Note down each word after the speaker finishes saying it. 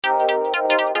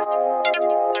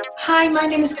Hi, my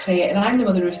name is Claire and I'm the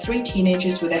mother of 3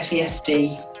 teenagers with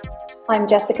FASD. I'm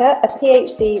Jessica, a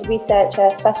PhD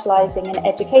researcher specialising in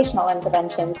educational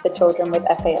interventions for children with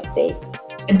FASD.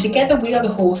 And together we are the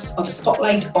hosts of a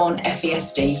Spotlight on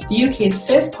FASD, the UK's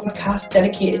first podcast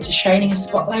dedicated to shining a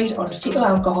spotlight on fetal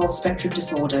alcohol spectrum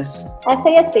disorders.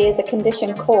 FASD is a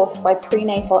condition caused by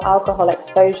prenatal alcohol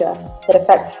exposure that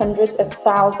affects hundreds of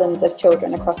thousands of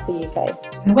children across the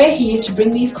UK. And we're here to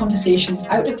bring these conversations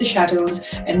out of the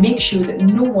shadows and make sure that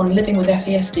no one living with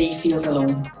FASD feels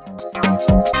alone.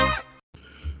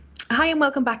 Hi and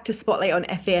welcome back to Spotlight on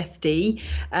FASD.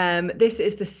 This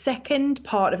is the second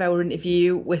part of our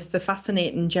interview with the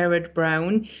fascinating Gerard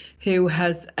Brown, who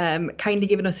has kindly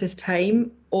given us his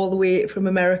time all the way from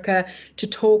America to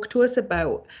talk to us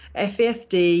about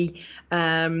FASD,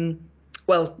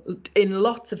 well, in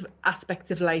lots of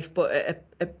aspects of life, but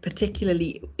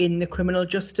particularly in the criminal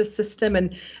justice system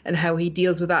and how he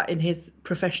deals with that in his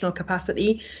professional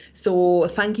capacity. So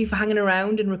thank you for hanging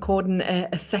around and recording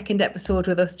a second episode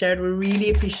with us, Gerard. We really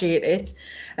appreciate it.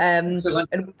 That's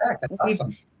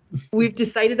awesome. We've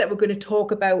decided that we're going to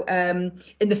talk about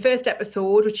in the first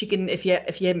episode, which you can, if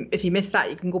you missed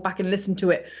that, you can go back and listen to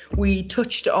it. We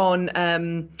touched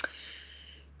on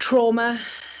trauma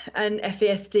and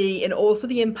FASD, and also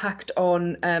the impact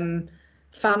on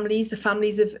families, the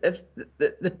families of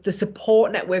the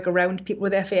support network around people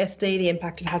with FASD, the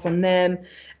impact it has on them,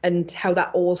 and how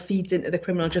that all feeds into the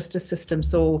criminal justice system.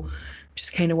 So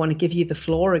just kind of want to give you the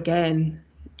floor again,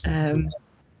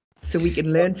 so we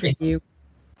can learn from you.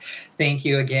 Thank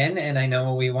you again. And I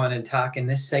know we want to talk in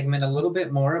this segment a little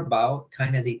bit more about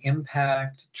kind of the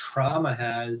impact trauma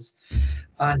has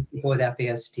on people with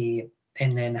FASD,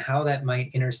 and then how that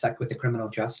might intersect with the criminal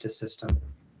justice system.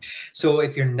 So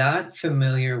if you're not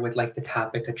familiar with like the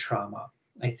topic of trauma,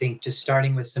 I think just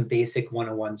starting with some basic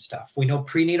 101 stuff. We know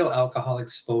prenatal alcohol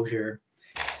exposure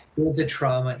is a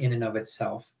trauma in and of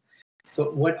itself,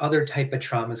 but what other type of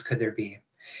traumas could there be?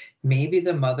 Maybe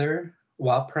the mother,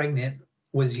 while pregnant,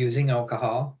 was using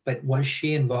alcohol, but was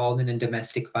she involved in a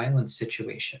domestic violence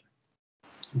situation?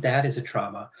 That is a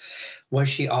trauma. Was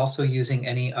she also using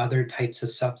any other types of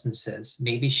substances?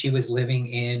 Maybe she was living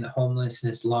in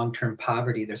homelessness, long-term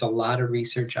poverty. There's a lot of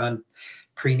research on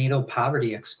prenatal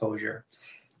poverty exposure,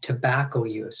 tobacco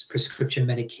use, prescription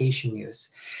medication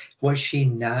use. Was she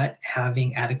not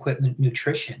having adequate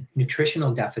nutrition?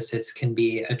 Nutritional deficits can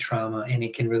be a trauma, and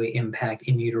it can really impact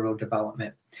in utero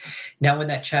development. Now, when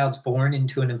that child's born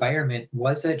into an environment,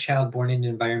 was that child born in an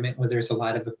environment where there's a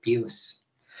lot of abuse,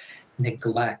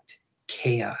 neglect,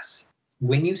 chaos?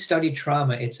 When you study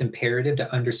trauma, it's imperative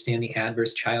to understand the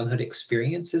adverse childhood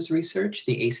experiences research,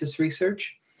 the ACEs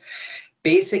research.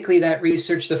 Basically, that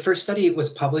research, the first study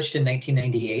was published in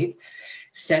 1998.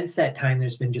 Since that time,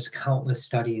 there's been just countless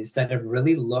studies that have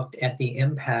really looked at the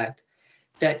impact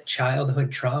that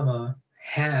childhood trauma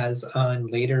has on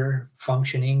later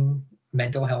functioning,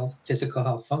 mental health, physical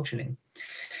health functioning.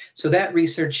 So that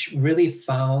research really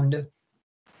found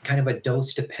kind of a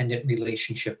dose-dependent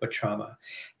relationship with trauma.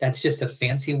 That's just a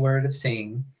fancy word of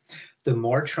saying the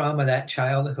more trauma that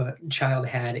child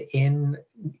had in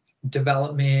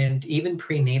development, even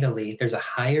prenatally, there's a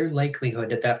higher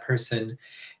likelihood that that person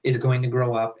is going to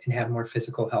grow up and have more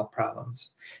physical health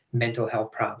problems, mental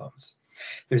health problems.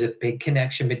 There's a big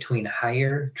connection between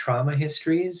higher trauma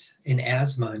histories and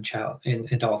asthma in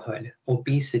adulthood,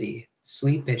 obesity,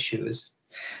 sleep issues,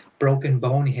 broken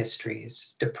bone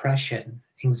histories, depression,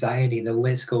 anxiety. The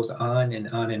list goes on and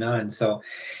on and on. So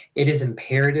it is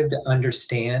imperative to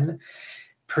understand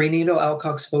prenatal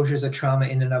alcohol exposure is a trauma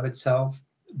in and of itself.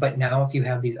 But now if you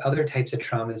have these other types of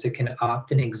traumas, it can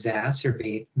often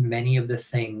exacerbate many of the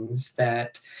things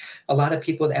that a lot of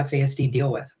people with FASD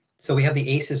deal with. So we have the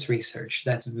ACEs research.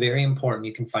 That's very important.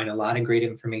 You can find a lot of great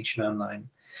information online.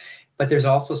 But there's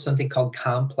also something called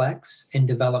complex and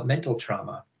developmental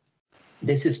trauma.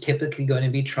 This is typically going to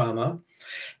be trauma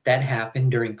that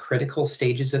happened during critical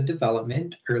stages of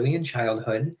development, early in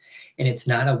childhood, and it's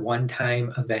not a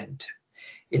one-time event.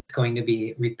 It's going to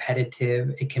be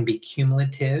repetitive. It can be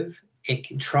cumulative.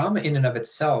 Trauma in and of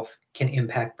itself can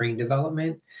impact brain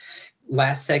development.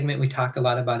 Last segment, we talked a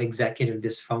lot about executive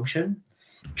dysfunction.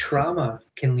 Trauma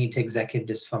can lead to executive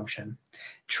dysfunction.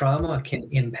 Trauma can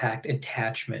impact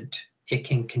attachment. It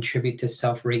can contribute to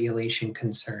self-regulation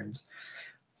concerns.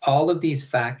 All of these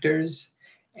factors,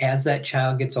 as that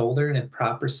child gets older and if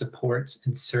proper supports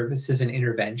and services and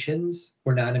interventions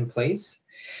were not in place,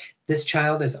 this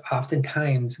child is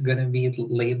oftentimes going to be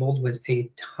labeled with a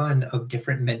ton of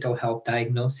different mental health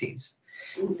diagnoses.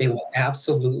 They will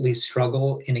absolutely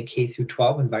struggle in a K through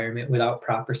 12 environment without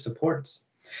proper supports.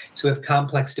 So we have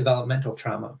complex developmental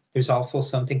trauma. There's also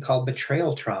something called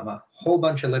betrayal trauma, a whole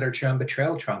bunch of literature on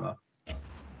betrayal trauma.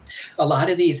 A lot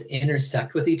of these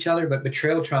intersect with each other, but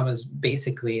betrayal trauma is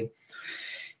basically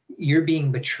you're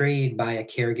being betrayed by a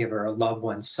caregiver, a loved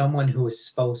one, someone who is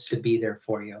supposed to be there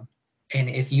for you. And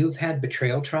if you've had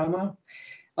betrayal trauma,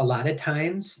 a lot of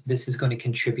times this is going to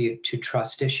contribute to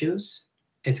trust issues.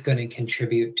 It's going to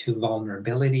contribute to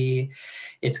vulnerability.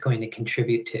 It's going to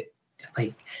contribute to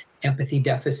like empathy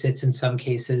deficits in some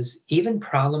cases, even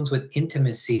problems with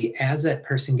intimacy as that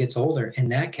person gets older.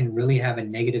 And that can really have a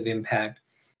negative impact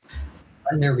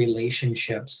on their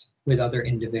relationships with other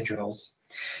individuals.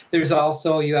 There's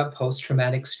also, you have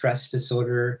post-traumatic stress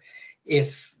disorder.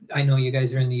 If I know you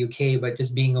guys are in the UK, but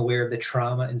just being aware of the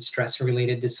trauma and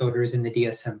stress-related disorders in the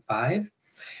DSM-5.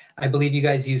 I believe you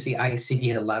guys use the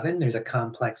ICD-11. There's a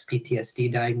complex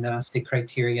PTSD diagnostic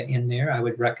criteria in there. I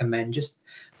would recommend just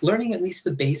learning at least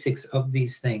the basics of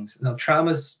these things. Now,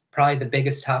 trauma is probably the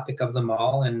biggest topic of them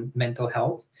all in mental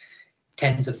health.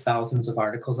 Tens of thousands of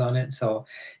articles on it. So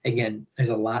again, there's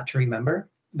a lot to remember.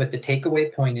 But the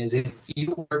takeaway point is if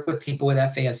you work with people with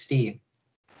FASD,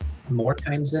 more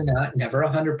times than not, never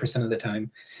 100% of the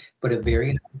time, but a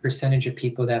very high percentage of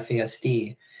people with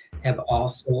FASD have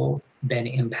also been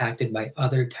impacted by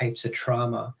other types of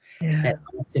trauma. Yeah. That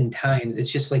oftentimes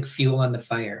it's just like fuel on the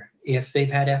fire. If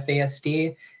they've had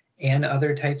FASD and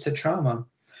other types of trauma,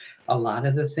 a lot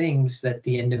of the things that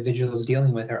the individual is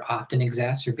dealing with are often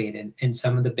exacerbated. And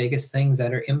some of the biggest things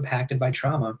that are impacted by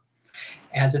trauma,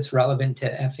 as it's relevant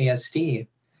to FASD,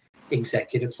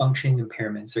 executive functioning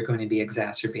impairments are going to be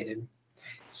exacerbated.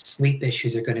 Sleep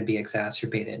issues are going to be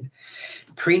exacerbated.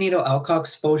 Prenatal alcohol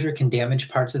exposure can damage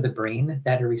parts of the brain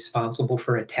that are responsible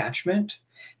for attachment,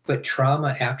 but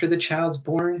trauma after the child's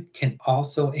born can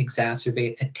also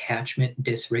exacerbate attachment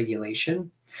dysregulation.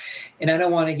 And I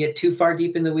don't want to get too far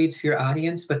deep in the weeds for your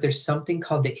audience, but there's something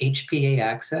called the HPA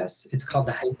axis. It's called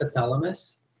the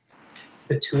hypothalamus,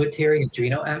 pituitary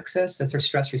adrenal axis. That's our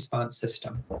stress response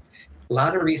system. A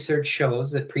lot of research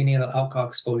shows that prenatal alcohol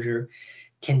exposure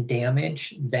can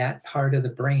damage that part of the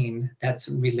brain that's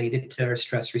related to our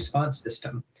stress response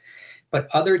system. But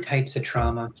other types of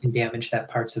trauma can damage that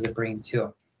parts of the brain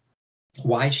too.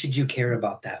 Why should you care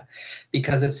about that?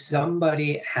 Because if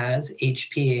somebody has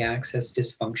HPA axis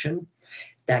dysfunction,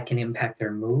 that can impact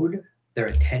their mood, their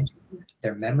attention,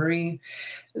 their memory,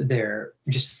 their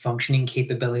just functioning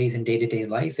capabilities in day-to-day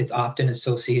life. It's often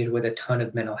associated with a ton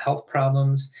of mental health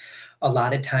problems. A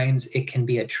lot of times it can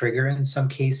be a trigger in some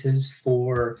cases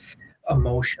for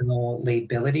emotional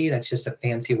lability. That's just a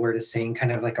fancy word of saying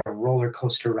kind of like a roller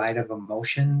coaster ride of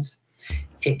emotions.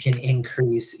 It can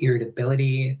increase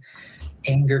irritability,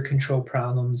 anger control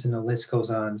problems, and the list goes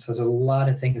on. So there's a lot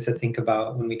of things to think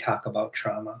about when we talk about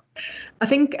trauma. I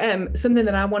think something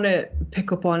that I want to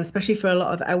pick up on, especially for a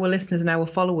lot of our listeners and our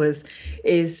followers,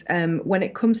 is when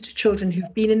it comes to children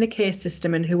who've been in the care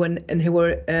system and who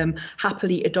are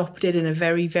happily adopted in a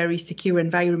very, very secure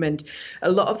environment.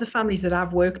 A lot of the families that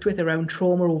I've worked with around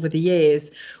trauma over the years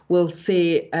will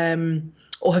say,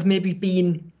 or have maybe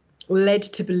been led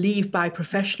to believe by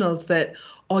professionals that,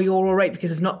 oh, you're all right because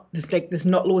there's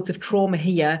not loads of trauma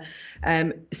here.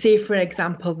 Say, for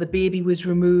example, the baby was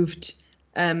removed,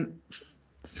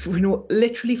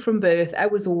 literally from birth,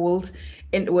 hours old,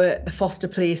 into a foster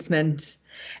placement,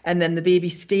 and then the baby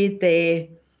stayed there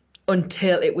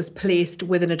until it was placed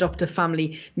with an adoptive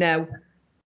family. Now,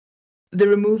 the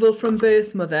removal from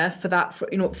birth mother for that,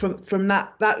 from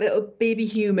that little baby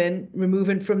human,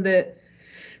 removing from the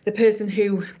person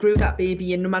who grew that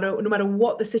baby, and no matter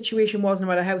what the situation was, no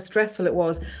matter how stressful it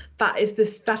was, that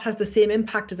has the same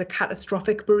impact as a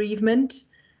catastrophic bereavement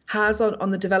has on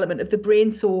the development of the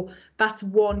brain. So that's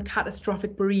one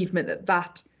catastrophic bereavement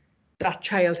that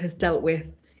child has dealt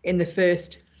with in the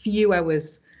first few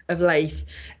hours of life.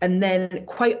 And then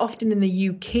quite often in the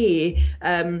UK,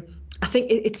 I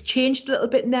think it's changed a little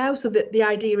bit now, so that the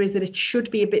idea is that it should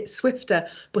be a bit swifter.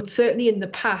 But certainly in the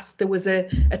past, there was a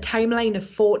timeline of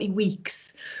 40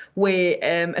 weeks where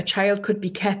a child could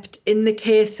be kept in the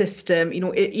care system.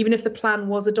 Even if the plan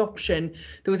was adoption,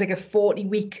 there was like a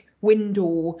 40-week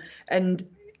window. And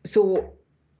so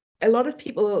a lot of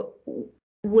people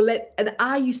and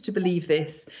I used to believe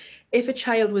this, if a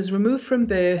child was removed from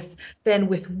birth, then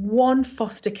with one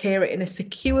foster carer in a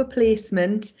secure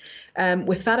placement,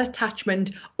 with that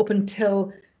attachment up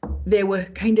until they were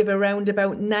kind of around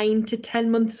about 9 to 10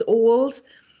 months old,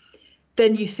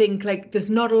 then you think like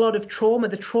there's not a lot of trauma.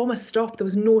 The trauma stopped. There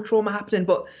was no trauma happening.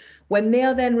 But when they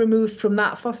are then removed from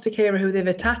that foster carer who they've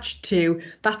attached to,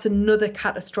 that's another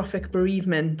catastrophic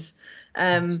bereavement.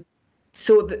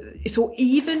 So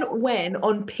even when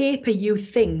on paper you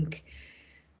think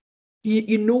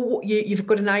you've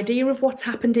got an idea of what's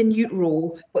happened in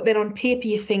utero, but then on paper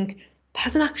you think there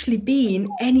hasn't actually been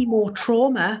any more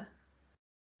trauma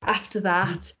after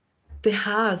that. There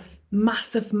has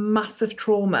massive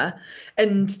trauma,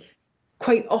 and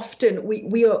quite often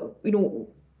we are,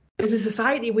 as a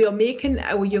society, we are making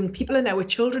our young people and our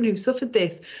children who've suffered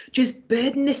this just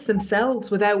burden this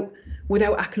themselves without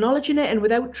acknowledging it and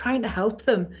without trying to help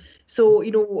them. So,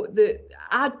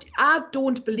 I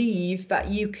don't believe that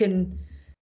you can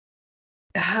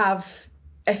have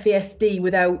FASD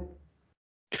without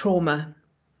trauma,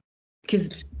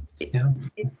 because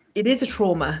it is a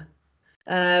trauma.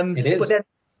 It is.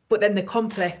 But then the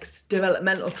complex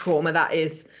developmental trauma that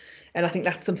is, and I think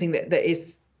that's something that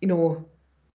is,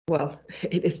 well,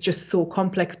 it is just so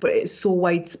complex, but it's so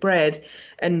widespread,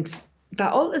 and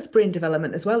that alters brain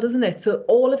development as well, doesn't it? So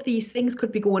all of these things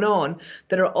could be going on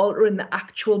that are altering the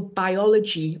actual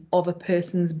biology of a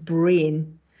person's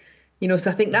brain.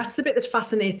 So I think that's the bit that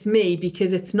fascinates me,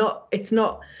 because it's not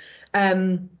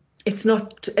an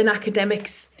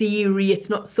academic's theory, it's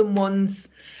not someone's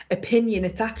opinion.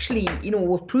 It's actually,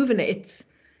 we've proven it.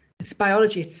 It's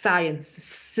biology, it's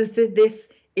science. This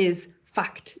is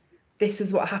fact. This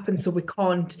is what happens. So we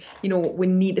can't, we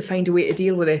need to find a way to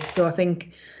deal with it. So I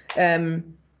think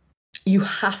you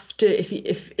have to,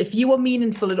 if you are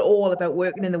meaningful at all about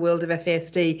working in the world of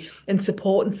FASD and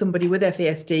supporting somebody with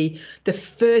FASD, the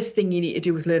first thing you need to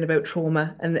do is learn about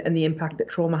trauma and the impact that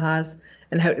trauma has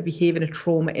and how to behave in a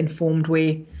trauma-informed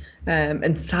way.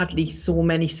 And sadly, so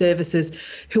many services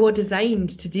who are designed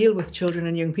to deal with children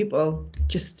and young people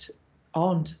just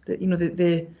aren't.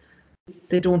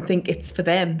 They don't think it's for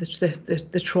them.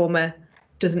 The trauma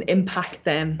doesn't impact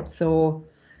them. So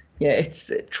yeah,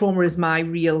 trauma is my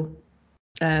real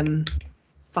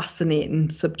fascinating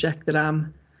subject that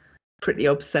I'm pretty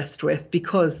obsessed with,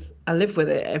 because I live with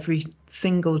it every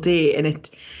single day.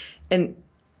 And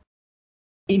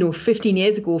 15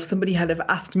 years ago, if somebody had have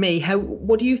asked me,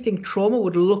 what do you think trauma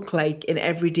would look like in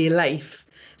everyday life?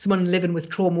 Someone living with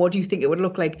trauma, what do you think it would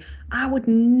look like? I would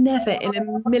never in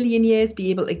a million years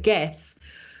be able to guess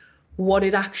what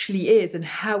it actually is and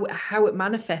how it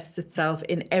manifests itself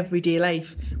in everyday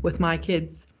life with my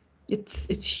kids.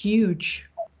 It's huge.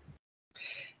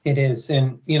 It is.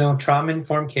 And,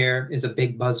 trauma-informed care is a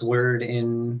big buzzword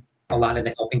in a lot of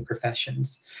the helping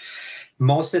professions.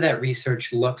 Most of that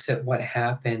research looks at what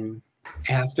happened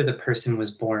after the person was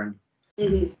born.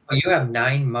 Mm-hmm. You have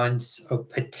 9 months of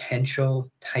potential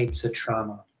types of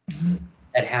trauma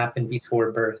that happened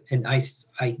before birth. And I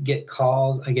get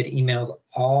calls, I get emails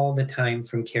all the time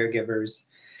from caregivers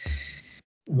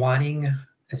wanting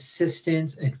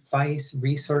assistance, advice,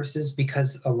 resources,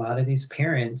 because a lot of these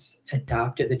parents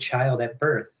adopted the child at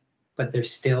birth, but they're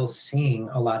still seeing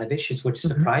a lot of issues, which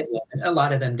surprised them. And a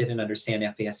lot of them didn't understand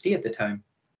FASD at the time.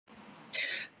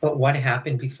 But what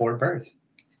happened before birth?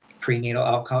 Prenatal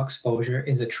alcohol exposure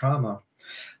is a trauma.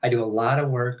 I do a lot of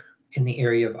work in the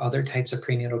area of other types of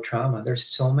prenatal trauma. There's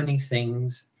so many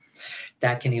things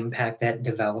that can impact that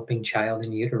developing child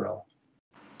in utero.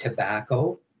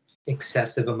 Tobacco,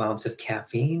 excessive amounts of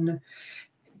caffeine.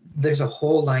 There's a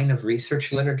whole line of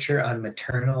research literature on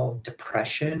maternal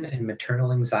depression and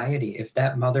maternal anxiety. If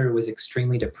that mother was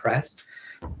extremely depressed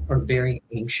or very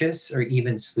anxious or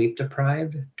even sleep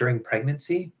deprived during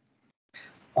pregnancy,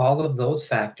 all of those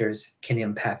factors can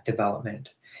impact development.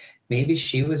 Maybe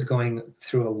she was going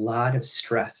through a lot of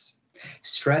stress.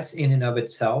 Stress in and of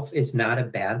itself is not a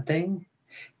bad thing,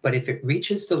 but if it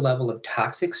reaches the level of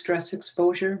toxic stress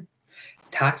exposure,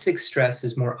 toxic stress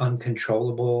is more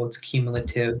uncontrollable, it's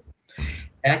cumulative.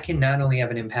 That can not only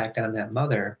have an impact on that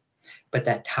mother, but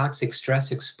that toxic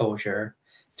stress exposure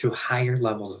through higher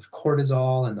levels of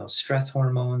cortisol and those stress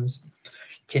hormones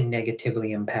can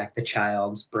negatively impact the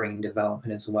child's brain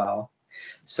development as well.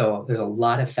 So there's a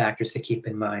lot of factors to keep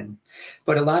in mind.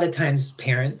 But a lot of times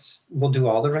parents will do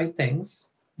all the right things.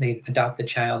 They adopt the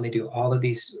child, they do all of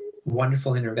these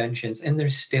wonderful interventions, and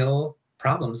there's still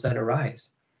problems that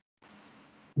arise.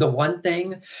 The one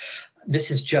thing,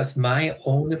 this is just my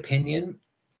own opinion,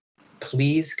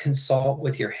 please consult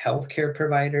with your healthcare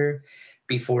provider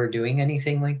before doing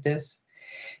anything like this.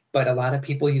 But a lot of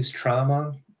people use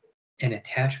trauma and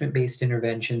attachment-based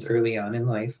interventions early on in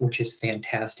life, which is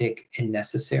fantastic and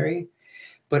necessary.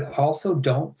 But also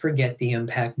don't forget the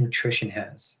impact nutrition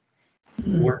has.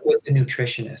 Work with a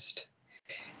nutritionist.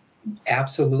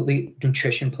 Absolutely,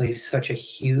 nutrition plays such a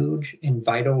huge and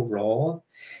vital role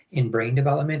in brain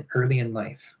development early in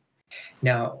life.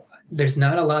 Now, there's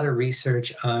not a lot of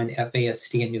research on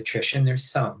FASD and nutrition. There's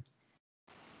some.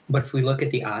 But if we look at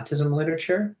the autism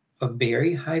literature, a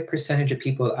very high percentage of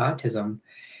people with autism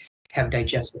have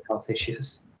digestive health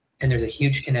issues. And there's a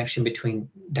huge connection between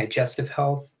digestive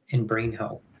health and brain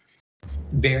health.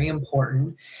 Very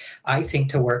important, I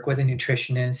think, to work with a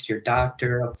nutritionist, your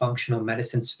doctor, a functional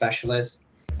medicine specialist.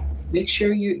 Make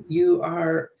sure you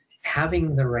are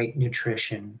having the right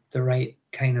nutrition, the right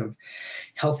kind of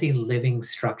healthy living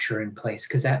structure in place,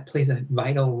 because that plays a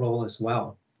vital role as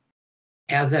well.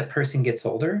 As that person gets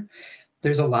older,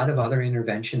 there's a lot of other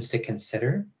interventions to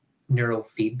consider.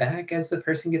 Neurofeedback as the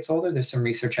person gets older. There's some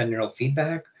research on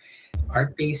neurofeedback,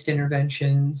 art-based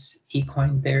interventions,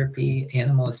 equine therapy,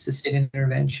 animal-assisted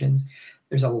interventions.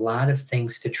 There's a lot of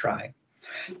things to try.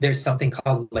 There's something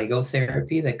called Lego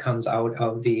therapy that comes out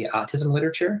of the autism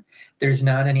literature. There's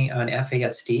not any on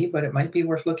FASD, but it might be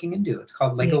worth looking into. It's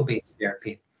called Lego-based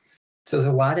therapy. So there's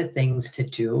a lot of things to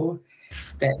do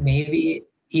that maybe,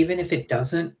 even if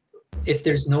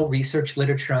there's no research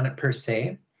literature on it per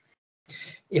se,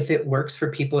 if it works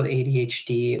for people with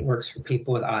ADHD, it works for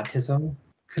people with autism,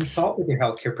 consult with your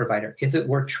healthcare provider. Is it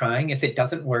worth trying? If it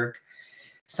doesn't work,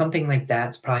 something like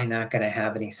that's probably not going to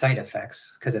have any side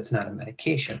effects because it's not a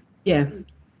medication. Yeah.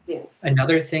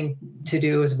 Another thing to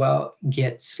do as well,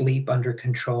 get sleep under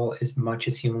control as much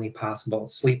as humanly possible.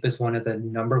 Sleep is one of the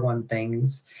number one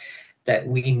things that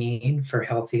we need for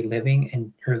healthy living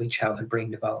and early childhood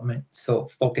brain development. So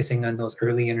focusing on those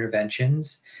early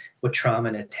interventions with trauma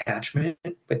and attachment,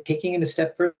 but taking it a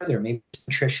step further, maybe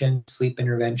nutrition, sleep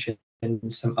intervention,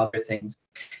 and some other things.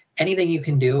 Anything you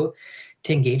can do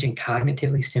to engage in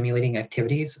cognitively stimulating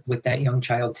activities with that young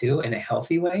child too in a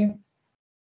healthy way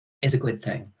is a good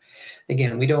thing.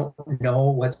 Again, we don't know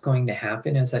what's going to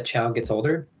happen as that child gets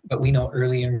older, but we know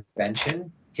early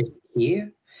intervention is key,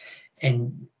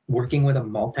 and working with a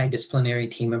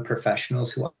multidisciplinary team of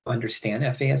professionals who understand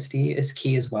FASD is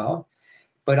key as well,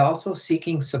 but also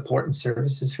seeking support and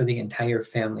services for the entire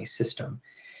family system.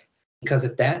 Because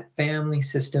if that family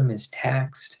system is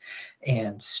taxed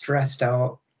and stressed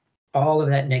out, all of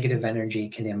that negative energy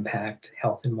can impact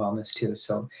health and wellness too.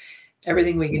 So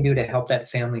everything we can do to help that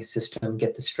family system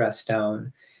get the stress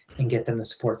down and get them the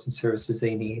supports and services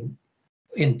they need,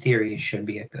 in theory, should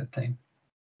be a good thing.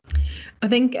 I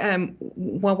think I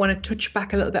want to touch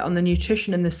back a little bit on the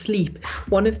nutrition and the sleep.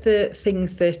 One of the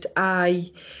things that I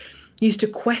used to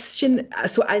question,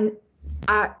 so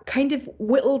I kind of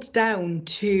whittled down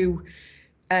to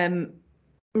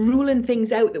ruling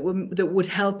things out that would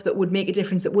help, that would make a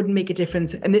difference, that wouldn't make a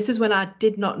difference. And this is when I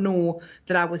did not know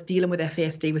that I was dealing with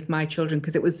FASD with my children,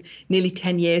 because it was nearly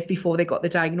 10 years before they got the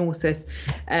diagnosis.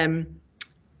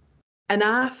 And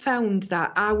I found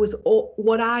that I was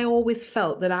what I always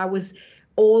felt, that I was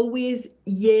always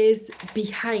years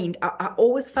behind. I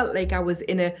always felt like I was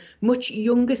in a much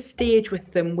younger stage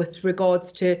with them with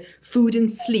regards to food and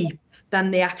sleep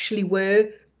than they actually were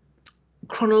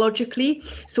chronologically.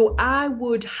 So I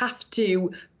would have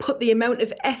to put the amount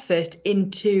of effort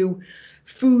into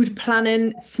food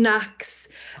planning, snacks,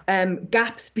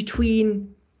 gaps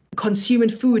between consuming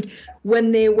food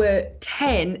when they were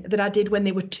 10 that I did when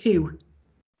they were 2.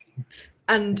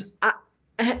 And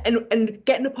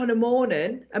getting up on a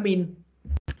morning, I mean,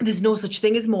 there's no such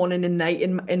thing as morning and night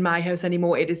in my house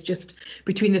anymore. It is just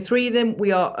between the three of them,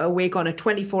 we are awake on a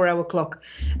 24-hour clock.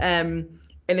 And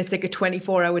it's like a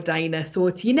 24-hour diner. So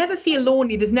you never feel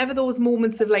lonely. There's never those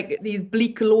moments of like these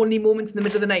bleak, lonely moments in the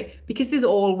middle of the night, because there's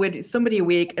always somebody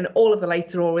awake and all of the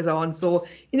lights are always on. So,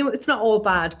 it's not all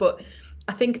bad. But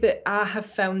I think that I have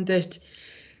found that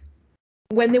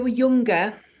when they were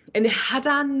younger, and had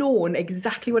I known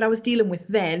exactly what I was dealing with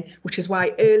then, which is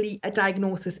why early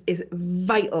diagnosis is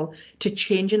vital to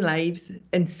changing lives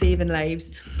and saving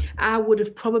lives, I would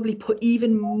have probably put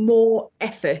even more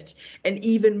effort and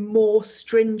even more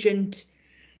stringent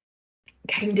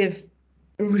kind of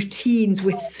routines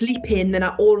with sleeping than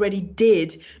I already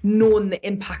did, knowing the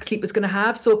impact sleep was going to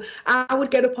have. So I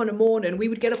would get up on a morning, we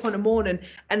would get up on a morning,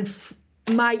 and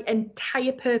my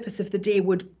entire purpose of the day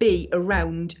would be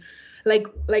around, like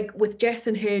with Jess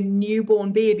and her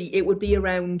newborn baby, it would be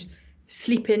around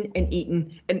sleeping and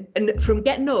eating. And from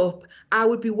getting up, I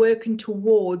would be working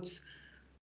towards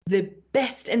the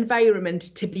best environment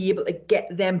to be able to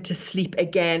get them to sleep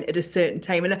again at a certain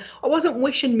time. And I wasn't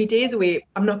wishing me days away.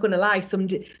 I'm not going to lie.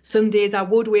 Some days I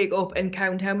would wake up and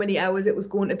count how many hours it was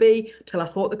going to be till I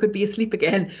thought they could be asleep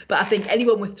again. But I think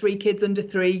anyone with 3 kids under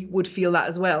 3 would feel that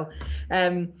as well.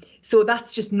 So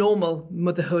that's just normal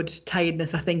motherhood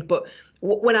tiredness, I think. But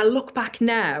when I look back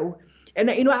now, and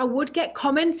I would get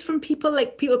comments from people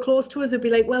close to us would be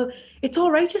like, well, it's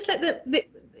all right, just let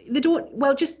they don't,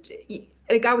 well, just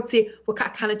like I would say, well, I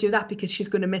can't do that because she's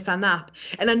going to miss her nap.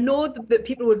 And I know that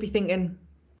people would be thinking,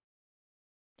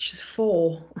 she's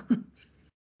 4.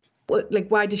 Like,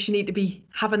 why does she need to be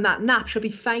having that nap? She'll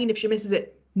be fine if she misses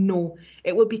it. No,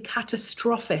 it will be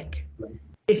catastrophic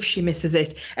if she misses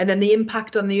it, and then the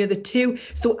impact on the other 2.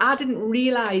 So I didn't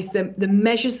realize the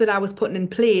measures that I was putting in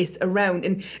place around,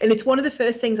 and it's one of the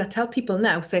first things I tell people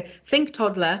now. Say, think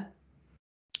toddler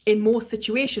in most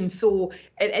situations. So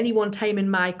at any one time in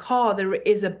my car, there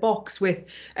is a box with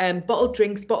bottled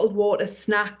drinks, bottled water,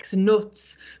 snacks,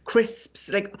 nuts,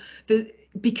 crisps,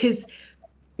 because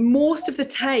most of the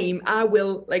time I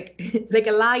will, like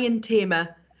a lion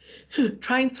tamer,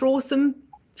 try and throw some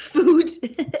food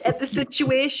at the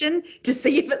situation to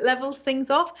see if it levels things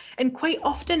off, and quite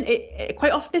often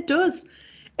it does.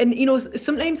 And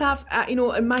sometimes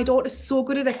and my daughter's so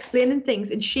good at explaining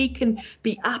things, and she can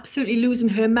be absolutely losing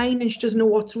her mind, and she doesn't know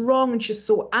what's wrong, and she's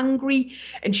so angry,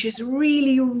 and she's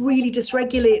really, really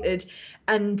dysregulated,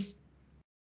 and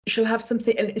she'll have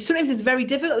something, and sometimes it's very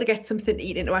difficult to get something to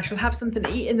eat into her. She'll have something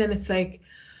to eat, and then it's like,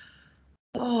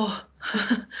 oh,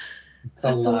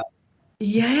 that's all.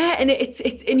 Yeah, and it's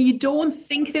and you don't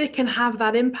think that it can have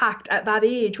that impact at that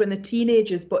age when they're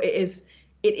teenagers, but it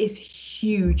is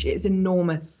huge. It is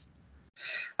enormous.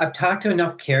 I've talked to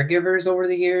enough caregivers over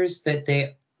the years that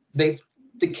the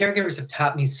caregivers have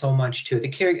taught me so much too.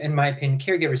 In my opinion,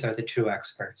 caregivers are the true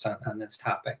experts on this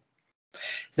topic.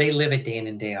 They live it day in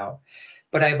and day out.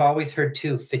 But I've always heard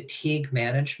too, fatigue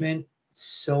management,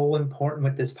 so important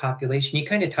with this population. You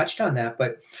kind of touched on that,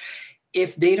 but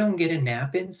if they don't get a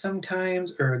nap in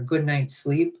sometimes, or a good night's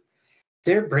sleep,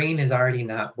 their brain is already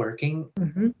not working.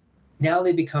 Mm-hmm. Now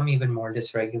they become even more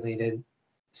dysregulated,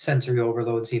 sensory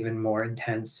overload's even more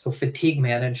intense. So fatigue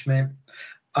management,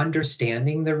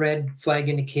 understanding the red flag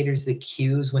indicators, the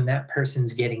cues when that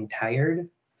person's getting tired.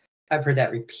 I've heard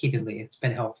that repeatedly. It's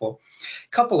been helpful.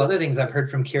 A couple other things I've heard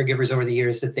from caregivers over the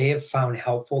years that they have found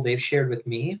helpful, they've shared with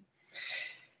me.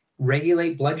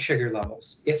 Regulate blood sugar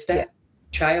levels. If that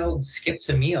child skips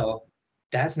a meal,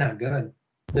 that's not good.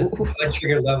 The blood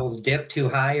sugar levels dip too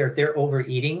high, or if they're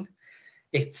overeating,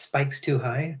 it spikes too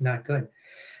high, not good.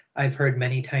 I've heard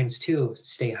many times too,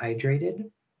 stay hydrated,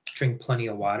 drink plenty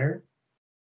of water.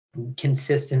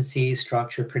 Consistency,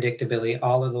 structure, predictability,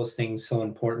 all of those things so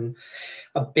important.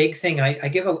 A big thing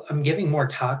I'm giving more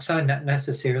talks on, not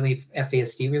necessarily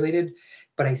FASD related,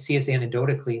 but I see as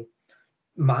anecdotally,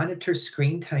 monitor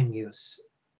screen time use.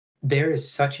 There is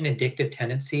such an addictive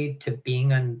tendency to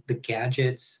being on the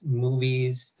gadgets,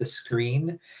 movies, the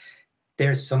screen.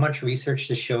 There's so much research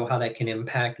to show how that can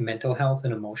impact mental health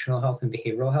and emotional health and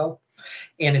behavioral health.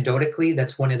 Anecdotally,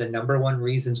 that's one of the number one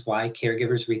reasons why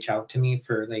caregivers reach out to me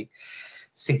for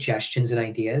suggestions and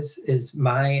ideas is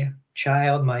my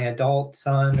child, my adult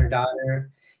son or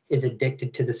daughter is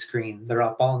addicted to the screen. They're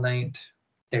up all night.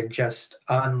 They're just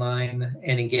online.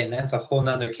 And again, that's a whole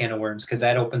nother can of worms, because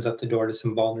that opens up the door to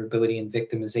some vulnerability and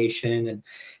victimization and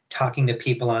talking to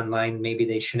people online maybe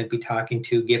they shouldn't be talking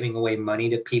to, giving away money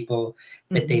to people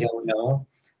that they don't know.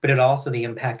 But it also the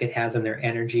impact it has on their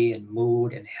energy and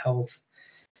mood and health.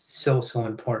 So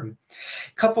important.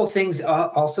 A couple of things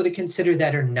also to consider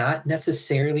that are not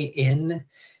necessarily in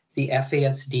the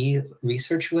FASD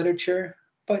research literature,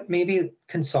 but maybe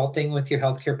consulting with your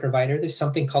healthcare provider. There's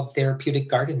something called therapeutic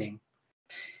gardening.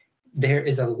 There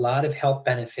is a lot of health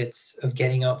benefits of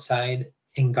getting outside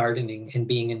and gardening and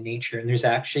being in nature. And there's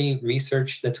actually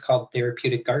research that's called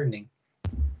therapeutic gardening.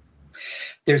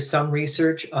 There's some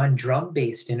research on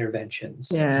drum-based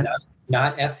interventions,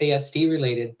 not FASD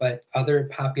related, but other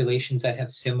populations that have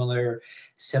similar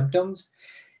symptoms.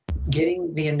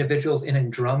 Getting the individuals in a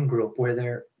drum group where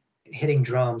they're hitting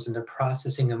drums and they're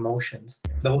processing emotions,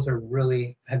 those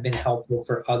have been helpful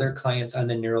for other clients on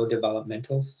the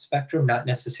neurodevelopmental spectrum, not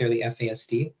necessarily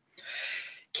FASD.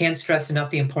 Can't stress enough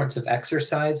the importance of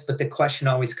exercise, but the question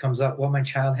always comes up, well, my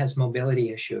child has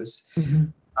mobility issues. Mm-hmm.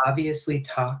 Obviously,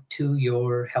 talk to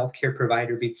your healthcare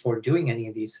provider before doing any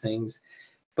of these things,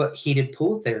 but heated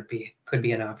pool therapy could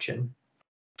be an option.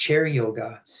 Chair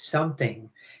yoga, something,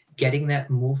 getting that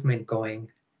movement going,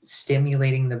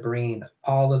 stimulating the brain,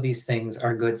 all of these things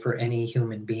are good for any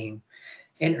human being.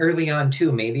 And early on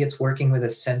too, maybe it's working with a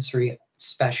sensory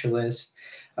specialist,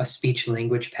 a speech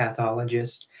language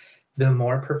pathologist. The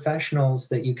more professionals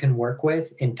that you can work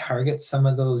with and target some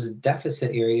of those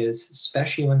deficit areas,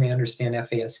 especially when they understand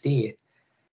FASD,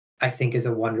 I think is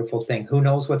a wonderful thing. Who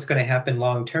knows what's going to happen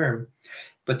long term,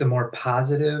 but the more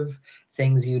positive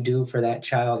things you do for that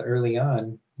child early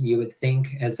on, you would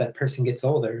think as that person gets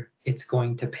older, it's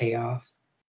going to pay off.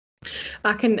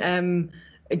 I can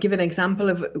give an example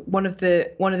of one of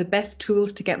the best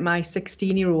tools to get my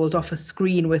 16-year-old off a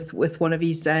screen with one of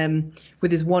his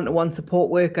with his one-to-one support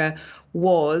worker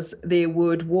was they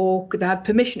would walk. They had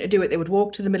permission to do it. They would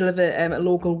walk to the middle of a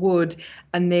local wood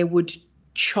and they would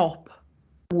chop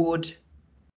wood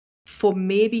for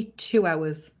maybe 2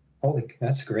 hours. Holy,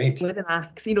 that's great. With an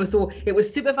axe, so it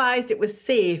was supervised, it was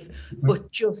safe,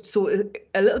 but just so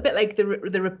a little bit like the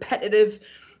repetitive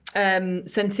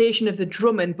sensation of the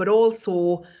drumming, but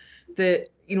also the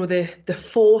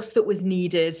force that was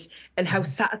needed and how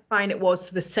satisfying it was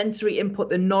to the sensory input,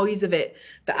 the noise of it,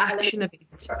 the action of it.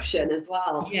 Instruction as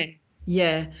well.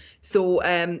 Yeah. So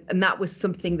and that was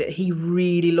something that he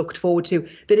really looked forward to.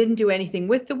 They didn't do anything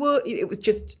with the wood. It was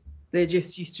just they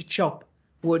just used to chop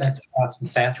wood. That's awesome.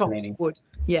 Fascinating. Wood.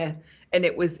 Yeah. And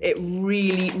it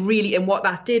really, and what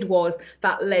that did was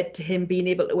that led to him being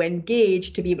able to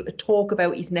engage, to be able to talk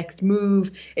about his next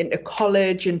move into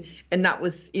college, and that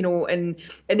was, and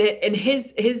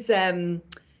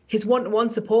his one-to-one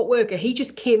support worker, he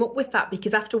just came up with that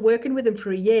because after working with him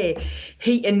for a year,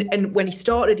 and when he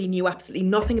started, he knew absolutely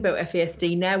nothing about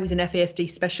FASD. Now he's an FASD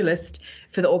specialist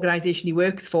for the organisation he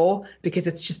works for because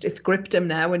it's gripped him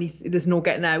now, and there's no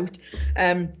getting out.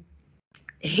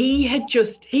 He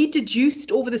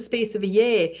deduced over the space of a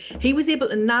year, he was able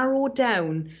to narrow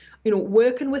down,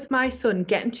 working with my son,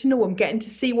 getting to know him, getting to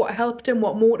see what helped him,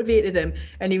 what motivated him.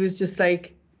 And he was just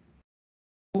like,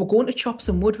 we're going to chop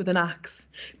some wood with an axe,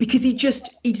 because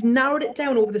he'd narrowed it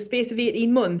down over the space of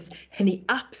 18 months, and he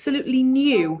absolutely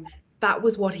knew that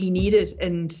was what he needed.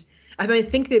 And I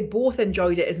think they both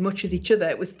enjoyed it as much as each other.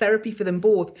 It was therapy for them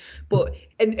both, but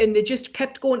and they just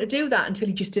kept going to do that until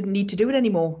he just didn't need to do it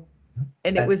anymore.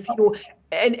 And it was,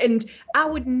 and I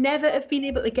would never have been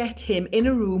able to get him in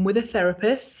a room with a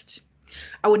therapist.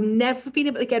 I would never have been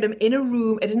able to get him in a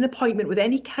room at an appointment with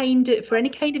any kind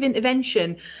of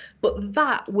intervention. But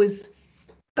that was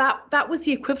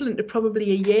the equivalent of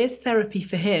probably a year's therapy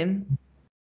for him.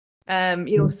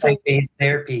 Insight-based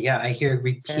therapy. Yeah, I hear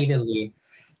repeatedly,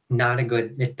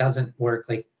 it doesn't work,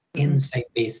 like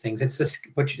insight-based things. It's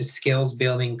which is skills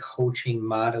building, coaching,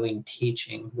 modeling,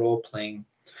 teaching, role playing.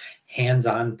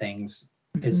 Hands-on things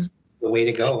is the way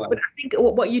to go. But I think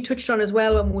what you touched on as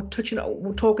well, when we're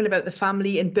talking about the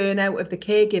family and burnout of the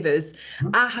caregivers,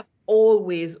 I have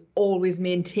always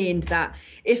maintained that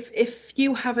if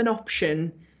you have an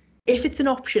option, if it's an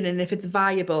option and if it's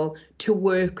viable to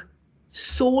work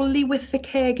solely with the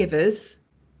caregivers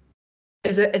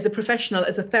as a professional,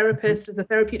 as a therapist, as a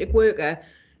therapeutic worker,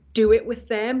 do it with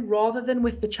them rather than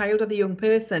with the child or the young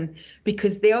person,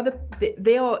 because they are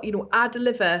I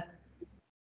deliver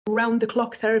round the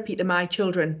clock therapy to my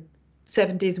children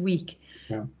 7 days a week.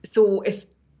 Yeah. So if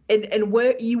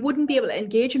work, you wouldn't be able to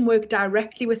engage and work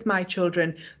directly with my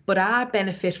children, but I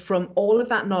benefit from all of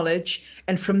that knowledge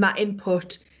and from that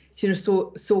input,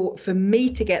 so for me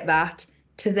to get that,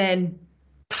 to then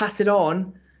pass it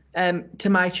on to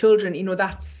my children,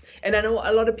 that's. And I know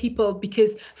a lot of people,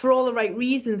 because for all the right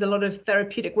reasons, a lot of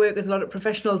therapeutic workers, a lot of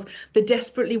professionals, they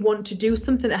desperately want to do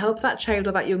something to help that child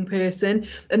or that young person,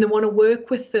 and they want to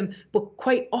work with them. But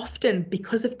quite often,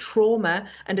 because of trauma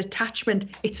and attachment,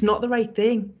 it's not the right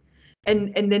thing,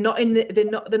 and they're not in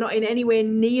anywhere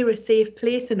near a safe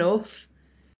place enough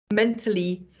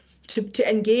mentally to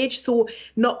engage. So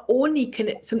not only can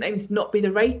it sometimes not be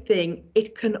the right thing,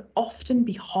 it can often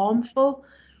be harmful,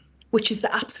 which is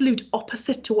the absolute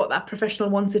opposite to what that professional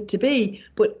wants it to be.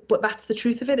 But that's the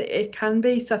truth of it. It can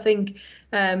be. So I think,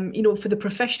 for the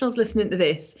professionals listening to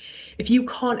this, if you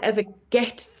can't ever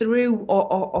get through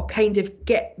or kind of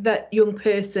get that young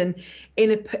person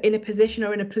in a position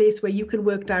or in a place where you can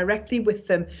work directly with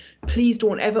them, please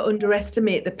don't ever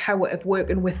underestimate the power of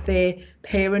working with their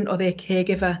parent or their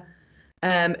caregiver,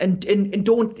 and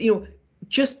don't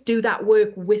just do that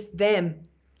work with them.